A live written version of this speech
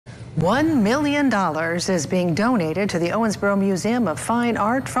$1 million is being donated to the Owensboro Museum of Fine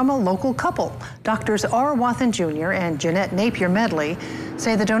Art from a local couple. Doctors R. Wathen Jr. and Jeanette Napier Medley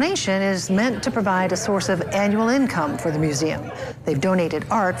say the donation is meant to provide a source of annual income for the museum. They've donated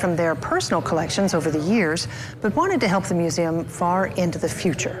art from their personal collections over the years, but wanted to help the museum far into the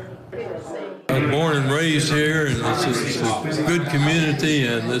future. I'm born and raised here, and it's a good community,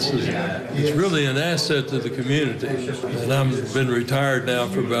 and it's really an asset to the community. And I've been retired now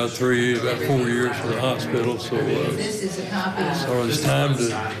for about 4 years from the hospital, so it's time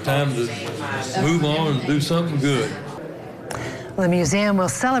to move on and do something good. The museum will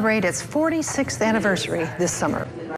celebrate its 46th anniversary this summer.